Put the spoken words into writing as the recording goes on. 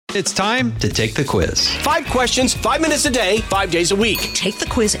It's time to take the quiz. 5 questions, 5 minutes a day, 5 days a week. Take the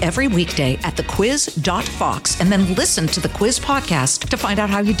quiz every weekday at thequiz.fox and then listen to the quiz podcast to find out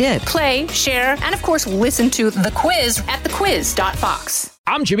how you did. Play, share, and of course, listen to The Quiz at thequiz.fox.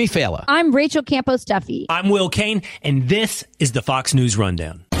 I'm Jimmy Fallon. I'm Rachel Campos-Duffy. I'm Will Kane, and this is the Fox News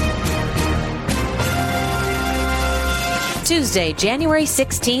Rundown. Tuesday, January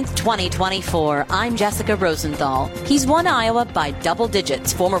 16th, 2024. I'm Jessica Rosenthal. He's won Iowa by double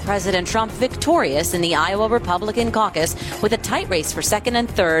digits. Former President Trump victorious in the Iowa Republican caucus with a tight race for second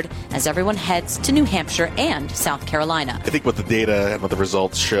and third as everyone heads to New Hampshire and South Carolina. I think what the data and what the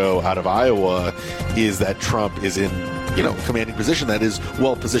results show out of Iowa is that Trump is in, commanding position that is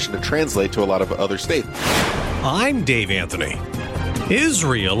well positioned to translate to a lot of other states. I'm Dave Anthony.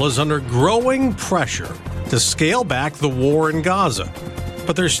 Israel is under growing pressure to scale back the war in Gaza,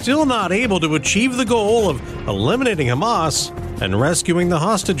 but they're still not able to achieve the goal of eliminating Hamas and rescuing the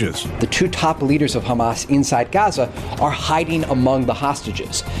hostages. The 2 top leaders of Hamas inside Gaza are hiding among the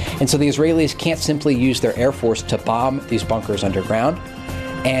hostages. And so the Israelis can't simply use their air force to bomb these bunkers underground,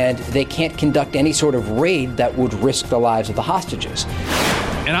 and they can't conduct any sort of raid that would risk the lives of the hostages.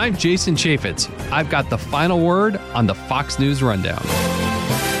 And I'm Jason Chaffetz. I've got the final word on the Fox News Rundown.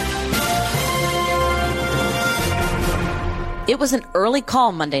 It was an early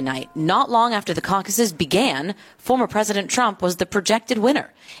call Monday night. Not long after the caucuses began, former President Trump was the projected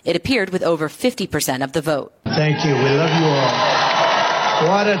winner. It appeared with over 50% of the vote. Thank you. We love you all.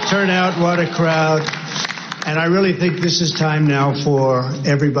 What a turnout, what a crowd. And I really think this is time now for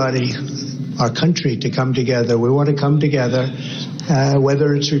everybody, our country, to come together. We want to come together,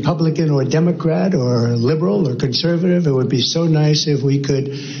 whether it's Republican or Democrat or liberal or conservative. It would be so nice if we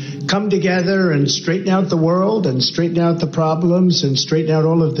could come together and straighten out the world and straighten out the problems and straighten out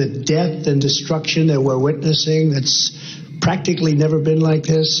all of the death and destruction that we're witnessing. That's practically never been like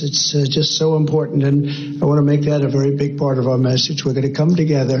this. It's just so important, and I want to make that a very big part of our message. We're going to come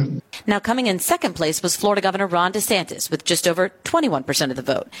together. Now, coming in second place was Florida Governor Ron DeSantis with just over 21% of the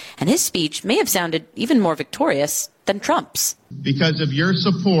vote, and his speech may have sounded even more victorious than Trump's. Because of your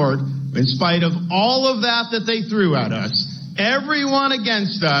support, in spite of all of that they threw at us, everyone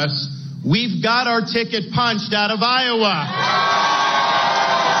against us, we've got our ticket punched out of Iowa.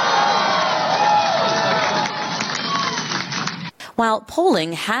 While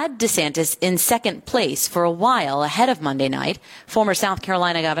polling had DeSantis in second place for a while ahead of Monday night, former South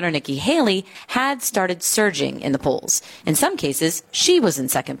Carolina Governor Nikki Haley had started surging in the polls. In some cases, she was in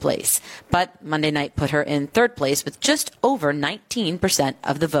second place, but Monday night put her in third place with just over 19%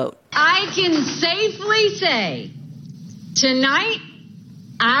 of the vote. I can safely say tonight,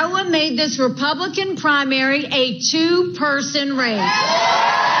 Iowa made this Republican primary a 2-person race.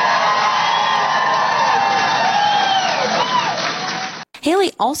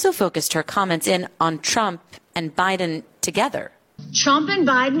 Haley also focused her comments in on Trump and Biden together. Trump and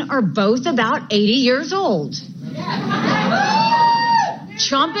Biden are both about 80 years old.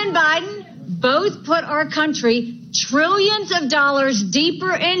 Trump and Biden both put our country trillions of dollars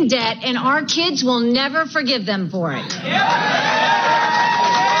deeper in debt, and our kids will never forgive them for it.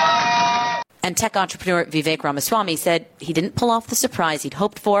 And tech entrepreneur Vivek Ramaswamy said he didn't pull off the surprise he'd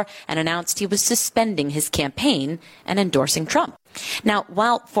hoped for and announced he was suspending his campaign and endorsing Trump. Now,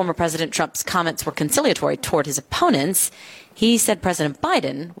 while former President Trump's comments were conciliatory toward his opponents, he said President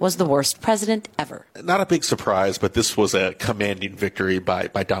Biden was the worst president ever. Not a big surprise, but this was a commanding victory by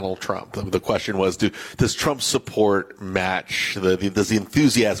Donald Trump. The question was, does Trump's support match, does the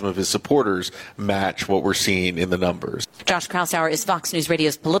enthusiasm of his supporters match what we're seeing in the numbers? Josh Krausauer is Fox News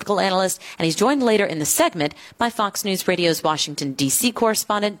Radio's political analyst, and he's joined later in the segment by Fox News Radio's Washington, D.C.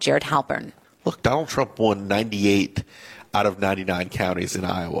 correspondent Jared Halpern. Look, Donald Trump won 98 out of 99 counties in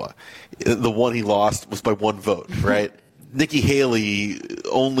Iowa. The one he lost was by 1 vote, right? Nikki Haley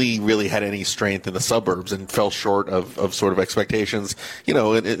only really had any strength in the suburbs and fell short of sort of expectations,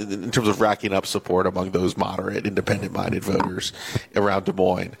 in terms of racking up support among those moderate, independent-minded voters around Des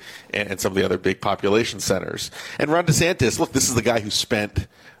Moines and some of the other big population centers. And Ron DeSantis, look, this is the guy who spent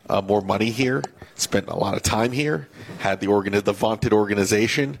more money here, spent a lot of time here, had the vaunted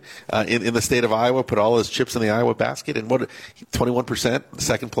organization in the state of Iowa, put all his chips in the Iowa basket, and 21%,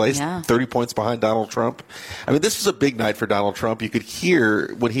 second place, 30 points behind Donald Trump. I mean, this was a big night for Donald Trump. You could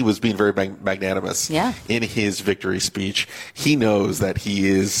hear when he was being very magnanimous in his victory speech. He knows that he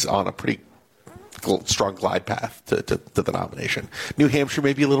is on a pretty strong glide path to the nomination. New Hampshire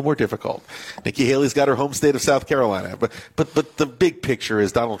may be a little more difficult. Nikki Haley's got her home state of South Carolina, but the big picture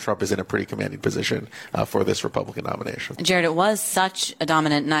is Donald Trump is in a pretty commanding position for this Republican nomination. Jared, it was such a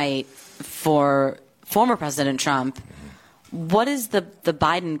dominant night for former President Trump. What is the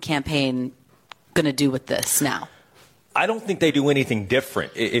Biden campaign going to do with this now? I don't think they do anything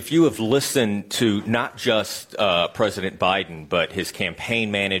different. If you have listened to not just President Biden, but his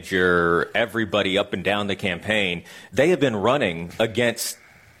campaign manager, everybody up and down the campaign, they have been running against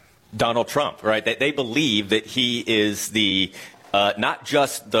Donald Trump, right? They believe that he is the not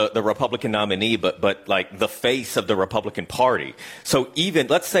just the Republican nominee, but like the face of the Republican Party. So even,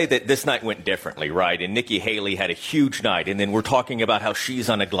 let's say that this night went differently, right? And Nikki Haley had a huge night, and then we're talking about how she's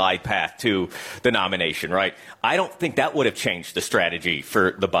on a glide path to the nomination, right? I don't think that would have changed the strategy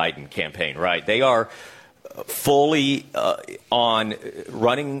for the Biden campaign, right? They are fully on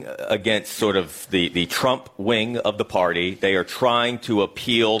running against sort of the Trump wing of the party. They are trying to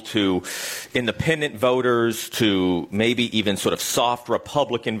appeal to independent voters, to maybe even sort of soft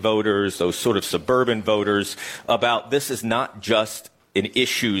Republican voters, those sort of suburban voters, about this is not just an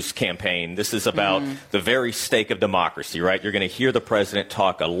issues campaign. This is about the very stake of democracy, right? You're going to hear the president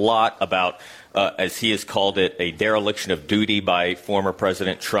talk a lot about, as he has called it, a dereliction of duty by former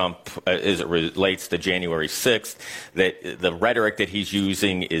President Trump as it relates to January 6th, that the rhetoric that he's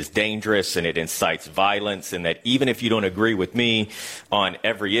using is dangerous and it incites violence, and that even if you don't agree with me on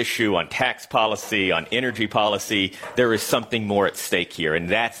every issue, on tax policy, on energy policy, there is something more at stake here. And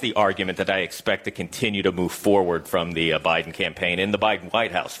that's the argument that I expect to continue to move forward from the Biden campaign and the Biden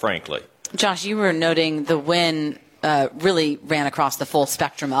White House, frankly. Josh, you were noting the win really ran across the full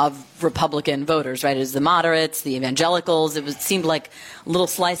spectrum of Republican voters, right? It was the moderates, the evangelicals. It seemed like a little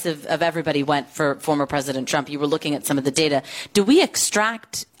slice of everybody went for former President Trump. You were looking at some of the data. Do we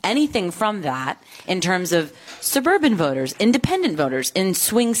extract anything from that in terms of suburban voters, independent voters in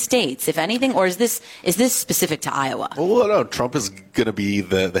swing states, if anything, or is this specific to Iowa? Well, no, Trump is going to be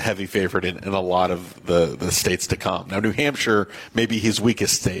the heavy favorite in a lot of the states to come. Now, New Hampshire may be his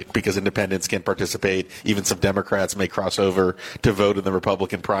weakest state because independents can't participate. Even some Democrats may cross over to vote in the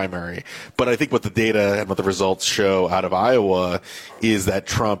Republican primary. But I think what the data and what the results show out of Iowa is that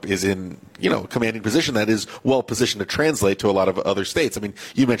Trump is in commanding position that is well positioned to translate to a lot of other states. I mean,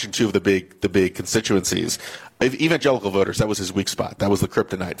 you mentioned two of the big constituencies. Evangelical voters, that was his weak spot. That was the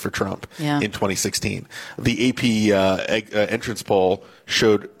kryptonite for Trump in 2016. The AP entrance poll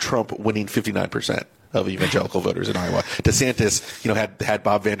showed Trump winning 59% of evangelical voters in Iowa. DeSantis, had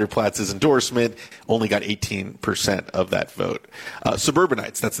Bob Vander Plaats's endorsement, only got 18% of that vote.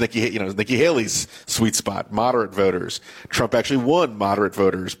 Suburbanites, that's Nikki Haley's sweet spot. Moderate voters. Trump actually won moderate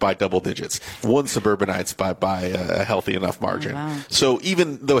voters by double digits. Won suburbanites by a healthy enough margin. Oh, wow. So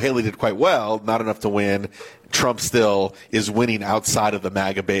even though Haley did quite well, not enough to win, Trump still is winning outside of the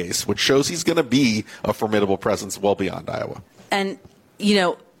MAGA base, which shows he's going to be a formidable presence well beyond Iowa. And,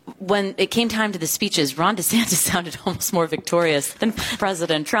 when it came time to the speeches, Ron DeSantis sounded almost more victorious than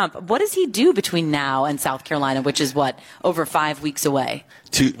President Trump. What does he do between now and South Carolina, which is over 5 weeks away?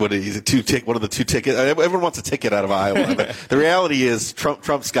 One of the two tickets. Everyone wants a ticket out of Iowa. But the reality is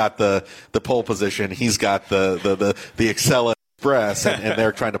Trump's got the pole position. He's got the Excel Express, and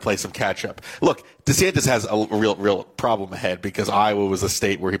they're trying to play some catch up. Look, DeSantis has a real problem ahead because Iowa was a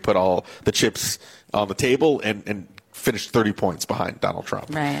state where he put all the chips on the table and finished 30 points behind Donald Trump.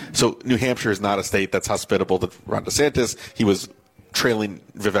 Right. So New Hampshire is not a state that's hospitable to Ron DeSantis. He was trailing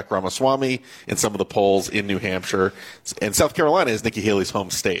Vivek Ramaswamy in some of the polls in New Hampshire. And South Carolina is Nikki Haley's home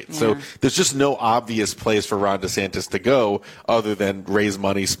state. Yeah. So there's just no obvious place for Ron DeSantis to go other than raise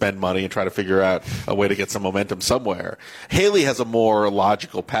money, spend money, and try to figure out a way to get some momentum somewhere. Haley has a more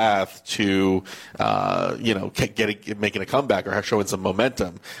logical path to, making a comeback or showing some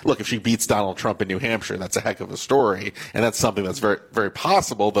momentum. Look, if she beats Donald Trump in New Hampshire, that's a heck of a story. And that's something that's very, very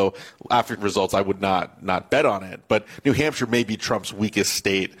possible, though after results, I would not bet on it. But New Hampshire may be Trump's weakest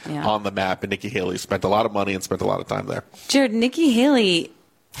state on the map, and Nikki Haley spent a lot of money and spent a lot of time there. Jared, Nikki Haley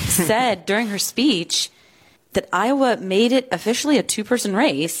said during her speech that Iowa made it officially a two-person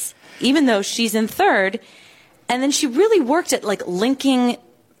race, even though she's in third. And then she really worked at linking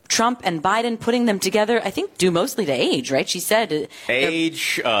Trump and Biden, putting them together, I think, due mostly to age, right? She said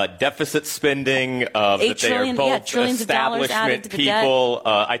age, deficit spending, that they are both establishment people.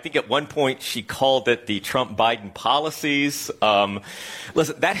 I think at one point she called it the Trump-Biden policies.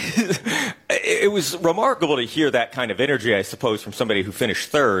 Listen, it was remarkable to hear that kind of energy, I suppose, from somebody who finished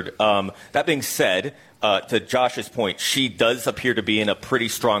third. That being said, to Josh's point, she does appear to be in a pretty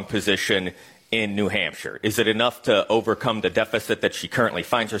strong position in New Hampshire. Is it enough to overcome the deficit that she currently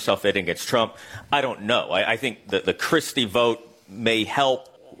finds herself in against Trump? I don't know. I think that the Christie vote may help.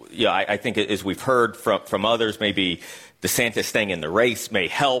 I think as we've heard from others, maybe DeSantis staying in the race may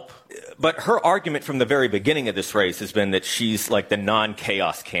help. But her argument from the very beginning of this race has been that she's like the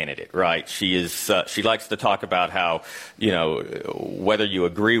non-chaos candidate, right? She likes to talk about how, whether you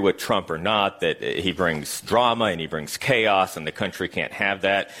agree with Trump or not, that he brings drama and he brings chaos and the country can't have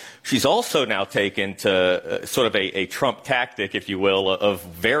that. She's also now taken to sort of a Trump tactic, if you will, of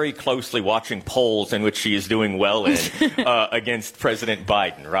very closely watching polls in which she is doing well in against President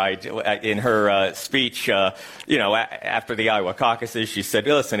Biden, right? In her speech, after the Iowa caucuses, she said,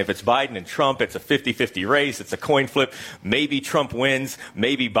 listen, if it's Biden and Trump, it's a 50-50 race. It's a coin flip. Maybe Trump wins.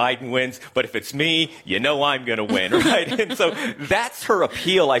 Maybe Biden wins. But if it's me, I'm going to win, right? And so that's her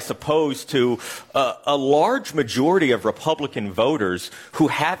appeal, I suppose, to a large majority of Republican voters who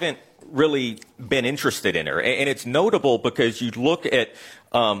haven't really been interested in her. And it's notable because you look at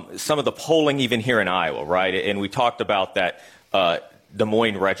some of the polling even here in Iowa, right? And we talked about that Des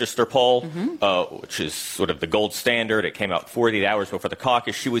Moines Register poll, which is sort of the gold standard. It came out 48 hours before the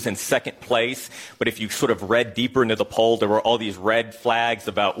caucus. She was in second place. But if you sort of read deeper into the poll, there were all these red flags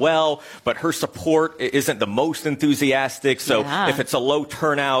about, but her support isn't the most enthusiastic. So if it's a low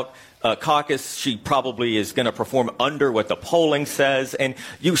turnout caucus, she probably is going to perform under what the polling says. And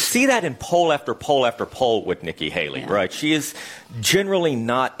you see that in poll after poll after poll with Nikki Haley, right? She is generally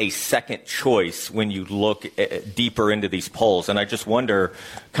not a second choice when you look deeper into these polls. And I just wonder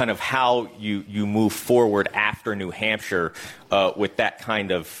kind of how you move forward after New Hampshire with that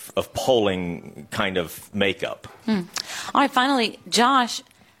kind of polling kind of makeup. All right, finally, Josh,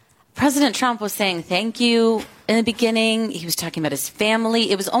 President Trump was saying thank you in the beginning. He was talking about his family.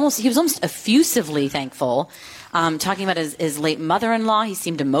 He was almost effusively thankful, talking about his late mother-in-law. He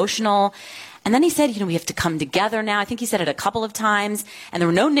seemed emotional. And then he said, we have to come together now. I think he said it a couple of times. And there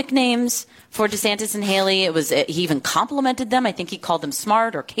were no nicknames for DeSantis and Haley. He even complimented them. I think he called them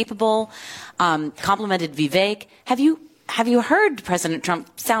smart or capable, complimented Vivek. Have you heard President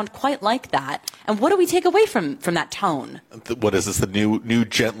Trump sound quite like that? And what do we take away from that tone? What is this, the new,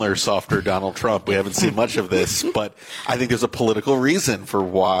 gentler, softer Donald Trump? We haven't seen much of this, but I think there's a political reason for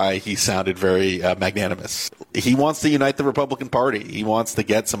why he sounded very magnanimous. He wants to unite the Republican Party. He wants to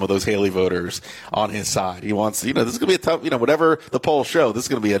get some of those Haley voters on his side. He wants, this is going to be a tough, whatever the polls show, this is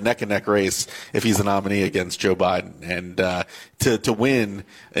going to be a neck-and-neck race if he's the nominee against Joe Biden. And to win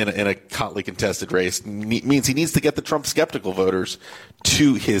in a hotly contested race means he needs to get the Trump skeptical voters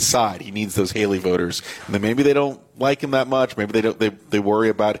to his side. He needs those Haley voters. And then maybe they don't like him that much. Maybe they worry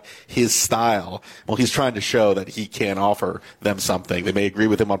about his style. Well, he's trying to show that he can offer them something. They may agree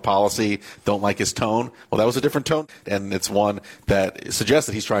with him on policy, don't like his tone. Well, that was a different tone. And it's one that suggests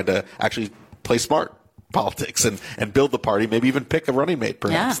that he's trying to actually play smart politics and build the party, maybe even pick a running mate,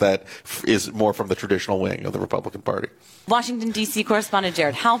 perhaps, that is more from the traditional wing of the Republican Party. Washington, D.C. correspondent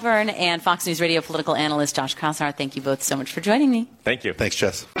Jared Halpern and Fox News Radio political analyst Josh Kraushaar, thank you both so much for joining me. Thank you. Thanks,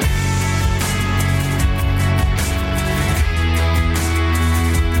 Jess.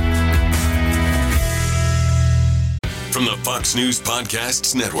 From the Fox News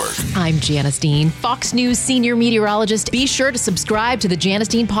Podcasts Network. I'm Janice Dean, Fox News senior meteorologist. Be sure to subscribe to the Janice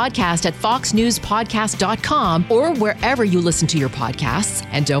Dean podcast at foxnewspodcast.com or wherever you listen to your podcasts.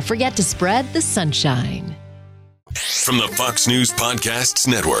 And don't forget to spread the sunshine. From the Fox News Podcasts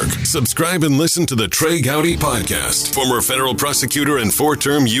Network, subscribe and listen to the Trey Gowdy Podcast. Former federal prosecutor and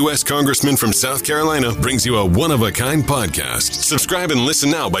four-term U.S. Congressman from South Carolina brings you a one-of-a-kind podcast. Subscribe and listen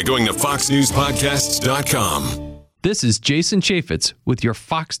now by going to foxnewspodcasts.com. This is Jason Chaffetz with your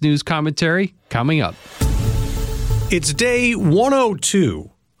Fox News commentary coming up. It's day 102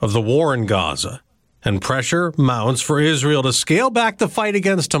 of the war in Gaza, and pressure mounts for Israel to scale back the fight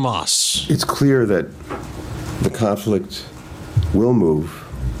against Hamas. It's clear that the conflict will move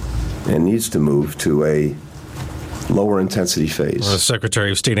and needs to move to a lower intensity phase. Secretary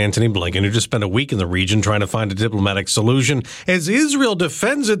of State Antony Blinken, who just spent a week in the region trying to find a diplomatic solution, as Israel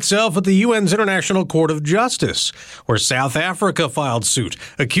defends itself at the UN's International Court of Justice, where South Africa filed suit,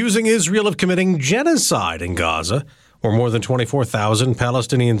 accusing Israel of committing genocide in Gaza, where more than 24,000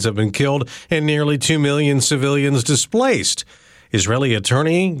 Palestinians have been killed and nearly 2 million civilians displaced. Israeli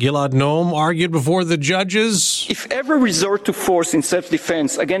attorney Gilad Noam argued before the judges, if every resort to force in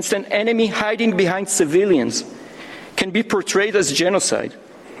self-defense against an enemy hiding behind civilians can be portrayed as genocide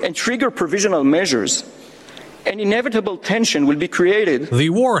and trigger provisional measures, an inevitable tension will be created.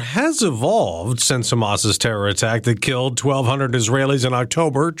 The war has evolved since Hamas's terror attack that killed 1,200 Israelis in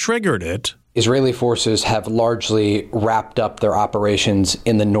October triggered it. Israeli forces have largely wrapped up their operations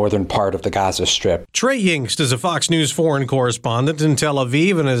in the northern part of the Gaza Strip. Trey Yingst is a Fox News foreign correspondent in Tel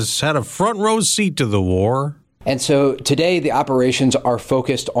Aviv and has had a front row seat to the war. And so today the operations are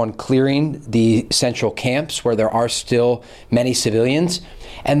focused on clearing the central camps where there are still many civilians,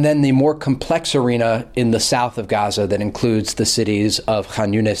 and then the more complex arena in the south of Gaza that includes the cities of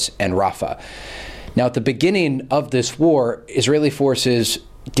Khan Yunis and Rafah. Now, at the beginning of this war, Israeli forces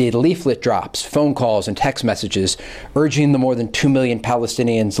did leaflet drops, phone calls, and text messages urging the more than 2 million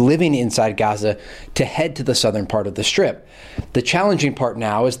Palestinians living inside Gaza to head to the southern part of the Strip. The challenging part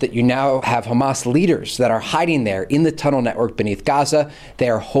now is that you now have Hamas leaders that are hiding there in the tunnel network beneath Gaza. They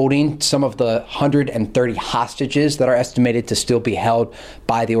are holding some of the 130 hostages that are estimated to still be held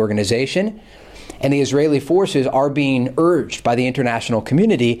by the organization. And the Israeli forces are being urged by the international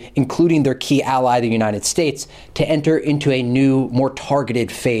community, including their key ally, the United States, to enter into a new, more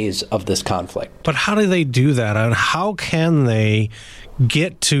targeted phase of this conflict. But how do they do that? And how can they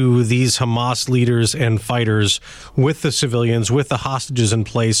get to these Hamas leaders and fighters with the civilians, with the hostages in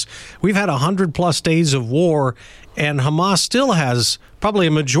place? We've had 100+ days of war, and Hamas still has probably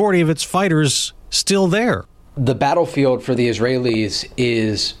a majority of its fighters still there. The battlefield for the Israelis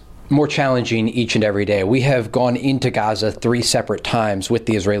is more challenging each and every day. We have gone into Gaza 3 separate times with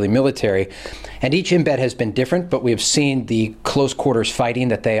the Israeli military, and each embed has been different, but we have seen the close quarters fighting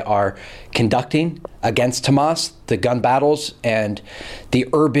that they are conducting against Hamas, the gun battles, and the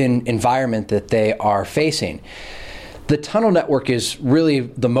urban environment that they are facing. The tunnel network is really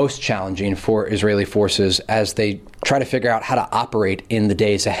the most challenging for Israeli forces as they try to figure out how to operate in the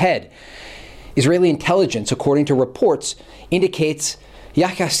days ahead. Israeli intelligence, according to reports, indicates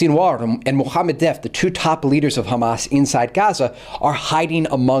Yahya Sinwar and Mohammed Def, the 2 top leaders of Hamas inside Gaza, are hiding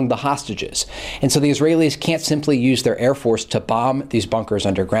among the hostages. And so the Israelis can't simply use their air force to bomb these bunkers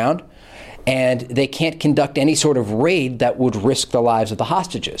underground, and they can't conduct any sort of raid that would risk the lives of the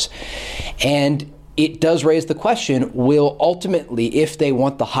hostages. And it does raise the question, will ultimately, if they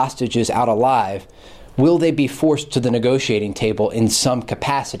want the hostages out alive, will they be forced to the negotiating table in some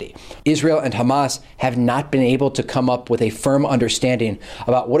capacity? Israel and Hamas have not been able to come up with a firm understanding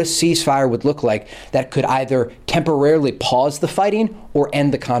about what a ceasefire would look like that could either temporarily pause the fighting or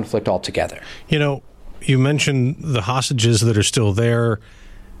end the conflict altogether. You know, you mentioned the hostages that are still there.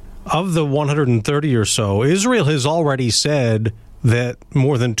 Of the 130 or so, Israel has already said that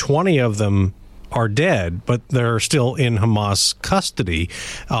more than 20 of them are dead, but they're still in Hamas custody.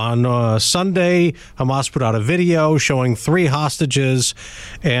 On Sunday, Hamas put out a video showing 3 hostages,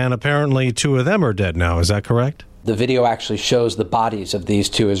 and apparently 2 of them are dead now. Is that correct? The video actually shows the bodies of these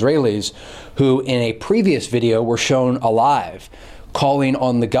 2 Israelis who, in a previous video, were shown alive, calling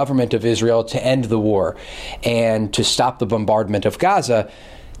on the government of Israel to end the war and to stop the bombardment of Gaza.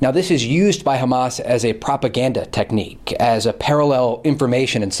 Now, this is used by Hamas as a propaganda technique, as a parallel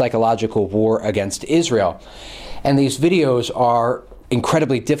information and psychological war against Israel. And these videos are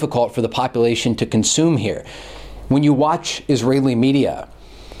incredibly difficult for the population to consume here. When you watch Israeli media,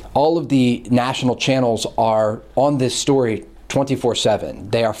 all of the national channels are on this story 24/7.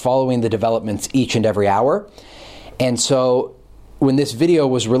 They are following the developments each and every hour. And so when this video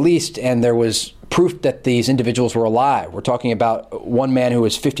was released and there was proof that these individuals were alive, we're talking about one man who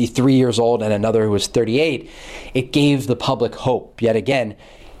was 53 years old and another who was 38, it gave the public hope yet again.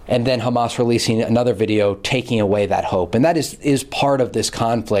 And then Hamas releasing another video taking away that hope. And that is part of this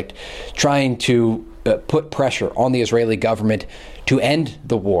conflict, trying to put pressure on the Israeli government to end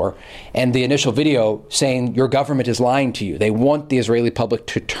the war. And the initial video saying your government is lying to you. They want the Israeli public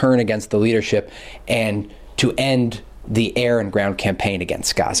to turn against the leadership and to end the air and ground campaign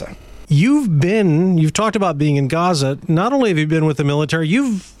against Gaza. You've talked about being in Gaza. Not only have you been with the military,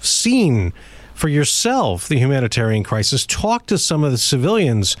 you've seen for yourself the humanitarian crisis. Talk to some of the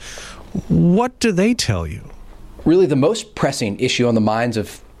civilians. What do they tell you? Really, the most pressing issue on the minds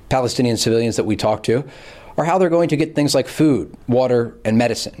of Palestinian civilians that we talk to are how they're going to get things like food, water, and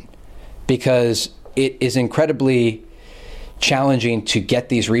medicine, because it is incredibly challenging to get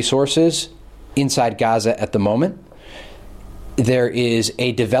these resources inside Gaza at the moment. There is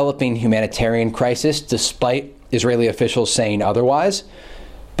a developing humanitarian crisis, despite Israeli officials saying otherwise.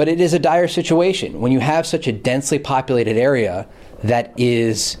 But it is a dire situation when you have such a densely populated area that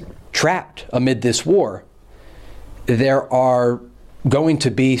is trapped amid this war. There are going to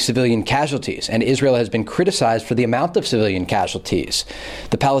be civilian casualties, and Israel has been criticized for the amount of civilian casualties.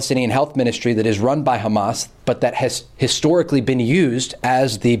 The Palestinian Health Ministry that is run by Hamas, but that has historically been used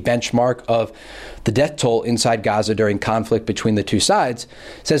as the benchmark of the death toll inside Gaza during conflict between the 2 sides,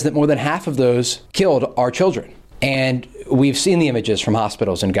 says that more than half of those killed are children. And we've seen the images from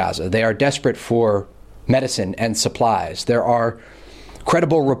hospitals in Gaza. They are desperate for medicine and supplies. There are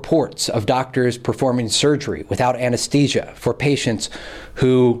credible reports of doctors performing surgery without anesthesia for patients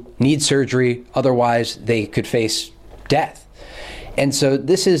who need surgery, otherwise they could face death. And so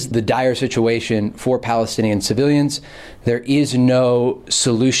this is the dire situation for Palestinian civilians. There is no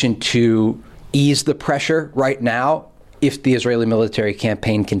solution to ease the pressure right now if the Israeli military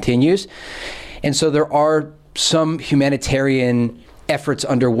campaign continues. And so there are some humanitarian efforts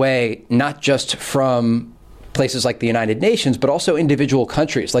underway, not just from places like the United Nations, but also individual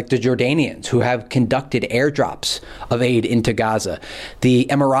countries like the Jordanians, who have conducted airdrops of aid into Gaza, the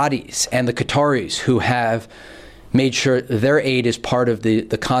Emiratis and the Qataris, who have made sure their aid is part of the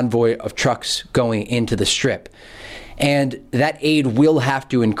convoy of trucks going into the Strip. And that aid will have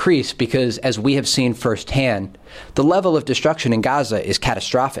to increase because, as we have seen firsthand, the level of destruction in Gaza is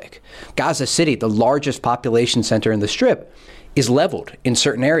catastrophic. Gaza City, the largest population center in the Strip, is leveled in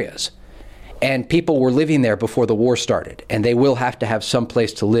certain areas. And people were living there before the war started, and they will have to have some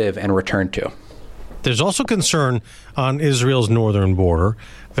place to live and return to. There's also concern on Israel's northern border.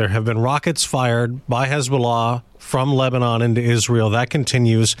 There have been rockets fired by Hezbollah from Lebanon into Israel. That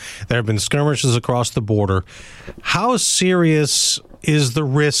continues. There have been skirmishes across the border. How serious is the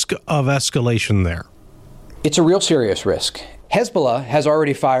risk of escalation there? It's a real serious risk. Hezbollah has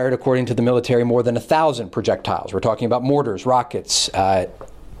already fired, according to the military, more than 1,000 projectiles. We're talking about mortars, rockets,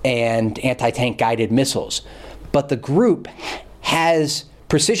 and anti-tank guided missiles. But the group has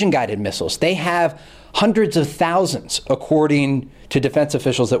precision-guided missiles. They have hundreds of thousands, according to defense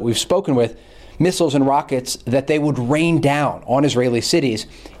officials that we've spoken with, missiles and rockets that they would rain down on Israeli cities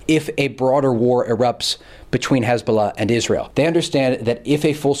if a broader war erupts between Hezbollah and Israel. They understand that if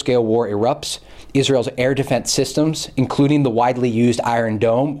a full-scale war erupts, Israel's air defense systems, including the widely used Iron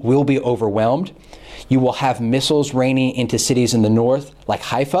Dome, will be overwhelmed. You will have missiles raining into cities in the north, like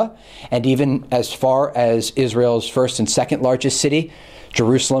Haifa, and even as far as Israel's first and second largest city,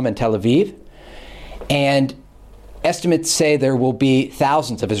 Jerusalem and Tel Aviv. And estimates say there will be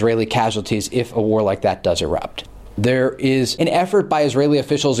thousands of Israeli casualties if a war like that does erupt. There is an effort by Israeli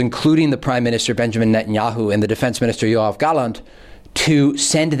officials, including the Prime Minister Benjamin Netanyahu and the Defense Minister Yoav Gallant, to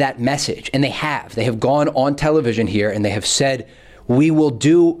send that message. And they have. They have gone on television here and they have said, we will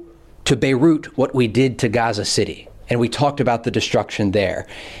do to Beirut what we did to Gaza City. And we talked about the destruction there.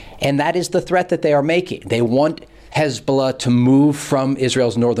 And that is the threat that they are making. They want Hezbollah to move from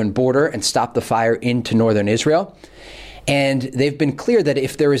Israel's northern border and stop the fire into northern Israel. And they've been clear that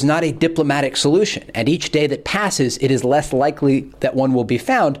if there is not a diplomatic solution, and each day that passes, it is less likely that one will be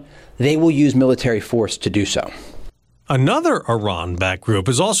found, they will use military force to do so. Another Iran-backed group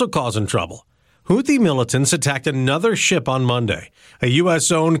is also causing trouble. Houthi militants attacked another ship on Monday, a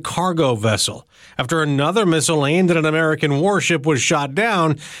U.S.-owned cargo vessel, after another missile aimed at an American warship was shot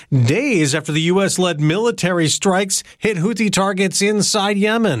down days after the U.S.-led military strikes hit Houthi targets inside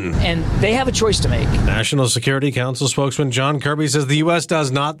Yemen. And they have a choice to make. National Security Council spokesman John Kirby says the U.S.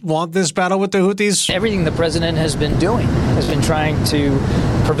 does not want this battle with the Houthis. Everything the president has been doing has been trying to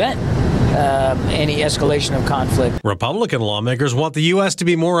prevent any escalation of conflict. Republican lawmakers want the U.S. to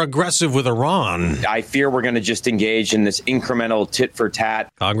be more aggressive with Iran. I fear we're going to just engage in this incremental tit for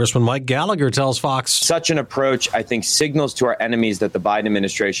tat. Congressman Mike Gallagher tells Fox. Such an approach, I think, signals to our enemies that the Biden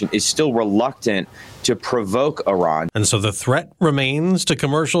administration is still reluctant to provoke Iran. And so the threat remains to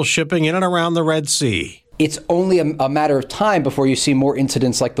commercial shipping in and around the Red Sea. It's only a matter of time before you see more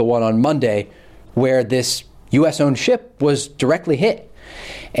incidents like the one on Monday, where this U.S.-owned ship was directly hit.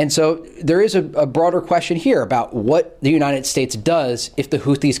 And so there is a broader question here about what the United States does if the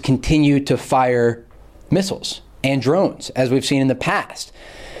Houthis continue to fire missiles and drones, as we've seen in the past.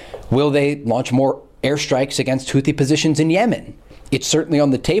 Will they launch more airstrikes against Houthi positions in Yemen? It's certainly on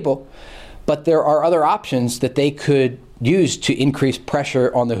the table, but there are other options that they could use to increase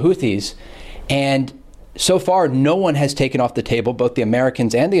pressure on the Houthis. And so far, no one has taken off the table, both the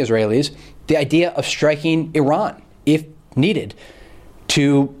Americans and the Israelis, the idea of striking Iran, if needed,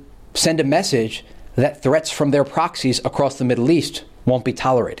 to send a message that threats from their proxies across the Middle East won't be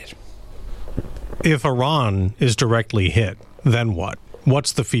tolerated. If Iran is directly hit, then what?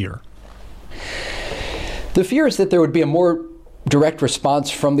 What's the fear? The fear is that there would be a more direct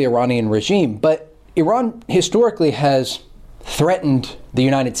response from the Iranian regime, but Iran historically has threatened the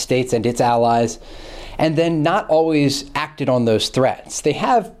United States and its allies, and then not always acted on those threats. They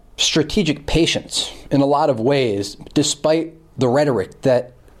have strategic patience in a lot of ways, despite the rhetoric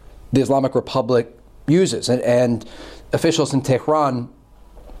that the Islamic Republic uses and officials in Tehran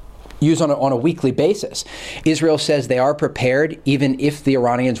use on a weekly basis. Israel says they are prepared even if the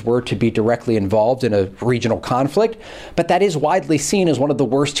Iranians were to be directly involved in a regional conflict, but that is widely seen as one of the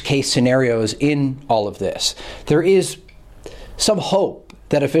worst case scenarios in all of this. There is some hope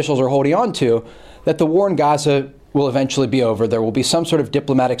that officials are holding on to that the war in Gaza will eventually be over. There will be some sort of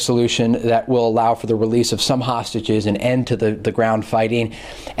diplomatic solution that will allow for the release of some hostages, an end to the ground fighting,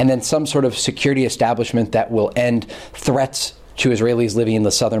 and then some sort of security establishment that will end threats to Israelis living in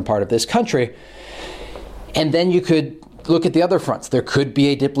the southern part of this country. And then you could look at the other fronts. There could be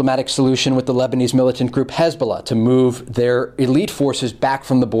a diplomatic solution with the Lebanese militant group Hezbollah to move their elite forces back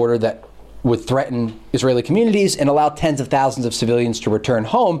from the border that would threaten Israeli communities and allow tens of thousands of civilians to return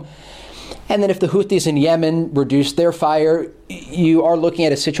home. And then if the Houthis in Yemen reduce their fire, you are looking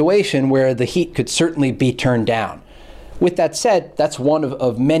at a situation where the heat could certainly be turned down. With that said, that's one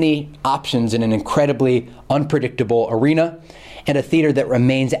of many options in an incredibly unpredictable arena and a theater that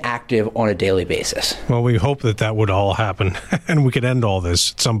remains active on a daily basis. Well, we hope that would all happen and we could end all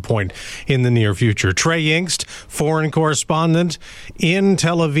this at some point in the near future. Trey Yingst, foreign correspondent in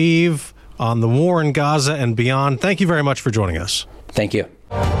Tel Aviv on the war in Gaza and beyond. Thank you very much for joining us. Thank you.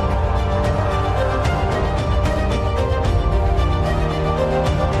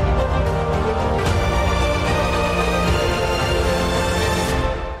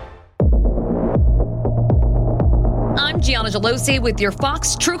 Gianna Gelosi with your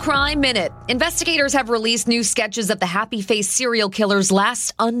Fox True Crime Minute. Investigators have released new sketches of the happy-face serial killer's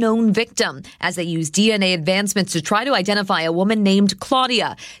last unknown victim as they use DNA advancements to try to identify a woman named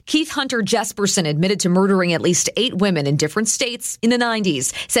Claudia. Keith Hunter Jesperson admitted to murdering at least 8 women in different states in the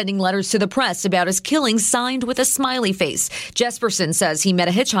 90s, sending letters to the press about his killings signed with a smiley face. Jesperson says he met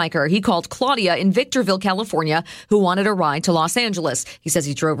a hitchhiker he called Claudia in Victorville, California, who wanted a ride to Los Angeles. He says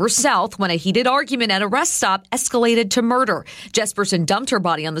he drove her south when a heated argument at a rest stop escalated to murder. Jesperson dumped her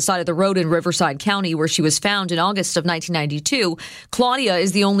body on the side of the road in Riverside County, where she was found in August of 1992. Claudia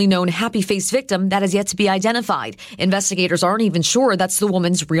is the only known happy-face victim that has yet to be identified. Investigators aren't even sure that's the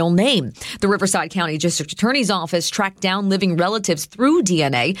woman's real name. The Riverside County District Attorney's Office tracked down living relatives through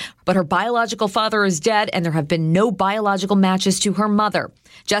DNA, but her biological father is dead and there have been no biological matches to her mother.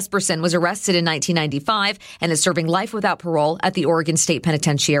 Jesperson was arrested in 1995 and is serving life without parole at the Oregon State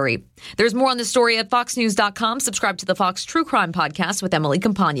Penitentiary. There's more on the story at foxnews.com. Subscribe to the Fox True Crime Podcast with Emily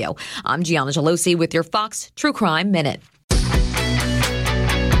Campagno. I'm Gianna Gelosi with your Fox True Crime Minute.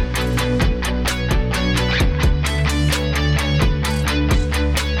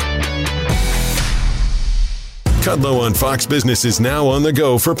 Kudlow on Fox Business is now on the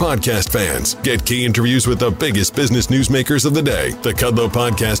go for podcast fans. Get key interviews with the biggest business newsmakers of the day. The Kudlow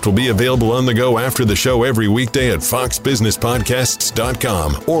podcast will be available on the go after the show every weekday at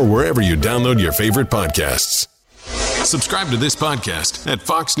foxbusinesspodcasts.com or wherever you download your favorite podcasts. Subscribe to this podcast at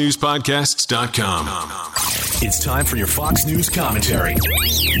foxnewspodcasts.com. It's time for your Fox News commentary.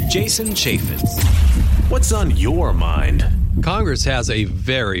 Jason Chaffetz. What's on your mind? Congress has a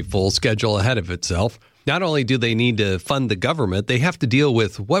very full schedule ahead of itself. Not only do they need to fund the government, they have to deal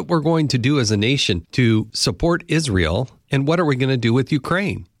with what we're going to do as a nation to support Israel and what are we going to do with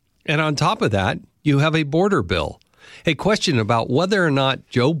Ukraine. And on top of that, you have a border bill. A question about whether or not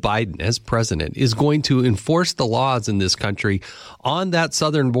Joe Biden, as president, is going to enforce the laws in this country on that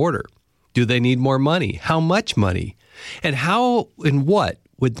southern border. Do they need more money? How much money? And how and what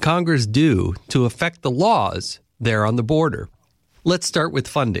would Congress do to affect the laws there on the border? Let's start with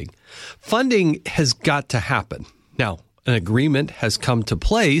funding. Funding has got to happen. Now, an agreement has come to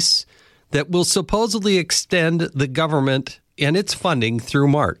place that will supposedly extend the government and its funding through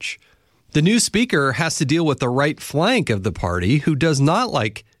March. The new speaker has to deal with the right flank of the party who does not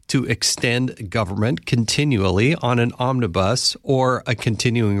like to extend government continually on an omnibus or a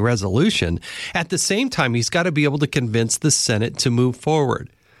continuing resolution. At the same time, he's got to be able to convince the Senate to move forward.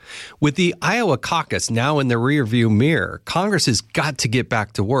 With the Iowa caucus now in the rearview mirror, Congress has got to get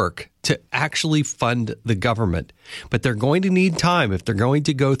back to work to actually fund the government. But they're going to need time if they're going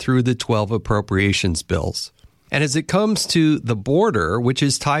to go through the 12 appropriations bills. And as it comes to the border, which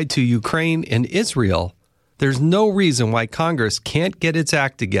is tied to Ukraine and Israel, there's no reason why Congress can't get its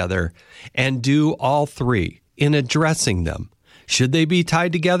act together and do all three in addressing them. Should they be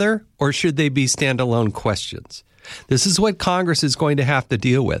tied together or should they be standalone questions? This is what Congress is going to have to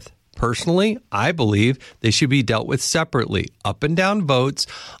deal with. Personally, I believe they should be dealt with separately, up and down votes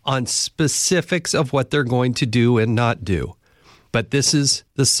on specifics of what they're going to do and not do. But this is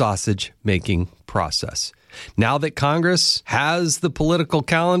the sausage-making process. Now that Congress has the political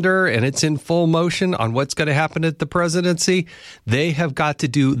calendar and it's in full motion on what's going to happen at the presidency, they have got to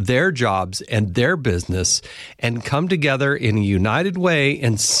do their jobs and their business and come together in a united way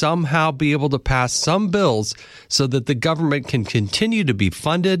and somehow be able to pass some bills so that the government can continue to be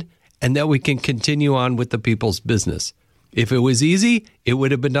funded and that we can continue on with the people's business. If it was easy, it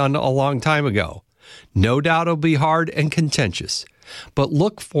would have been done a long time ago. No doubt it'll be hard and contentious, but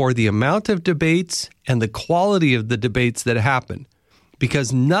look for the amount of debates and the quality of the debates that happen,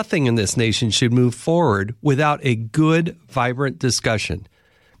 because nothing in this nation should move forward without a good, vibrant discussion.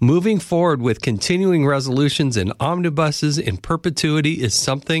 Moving forward with continuing resolutions and omnibuses in perpetuity is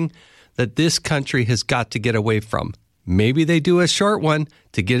something that this country has got to get away from. Maybe they do a short one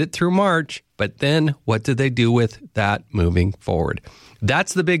to get it through March, but then what do they do with that moving forward?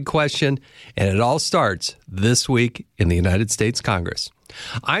 That's the big question, and it all starts this week in the United States Congress.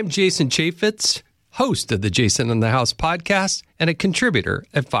 I'm Jason Chaffetz, host of the Jason in the House podcast and a contributor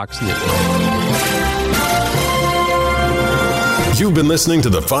at Fox News. You've been listening to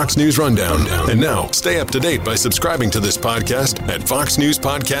the Fox News Rundown. And now, stay up to date by subscribing to this podcast at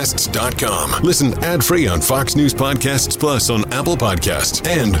foxnewspodcasts.com. Listen ad-free on Fox News Podcasts Plus on Apple Podcasts.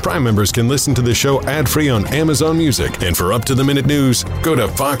 And Prime members can listen to the show ad-free on Amazon Music. And for up-to-the-minute news, go to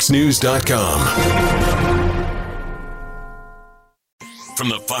foxnews.com. From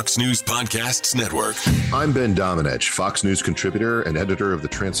the Fox News Podcasts Network. I'm Ben Domenech, Fox News contributor and editor of the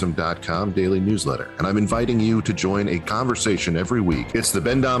Transom.com daily newsletter, and I'm inviting you to join a conversation every week. It's the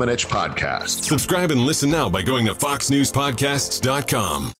Ben Domenech Podcast. Subscribe and listen now by going to foxnewspodcasts.com.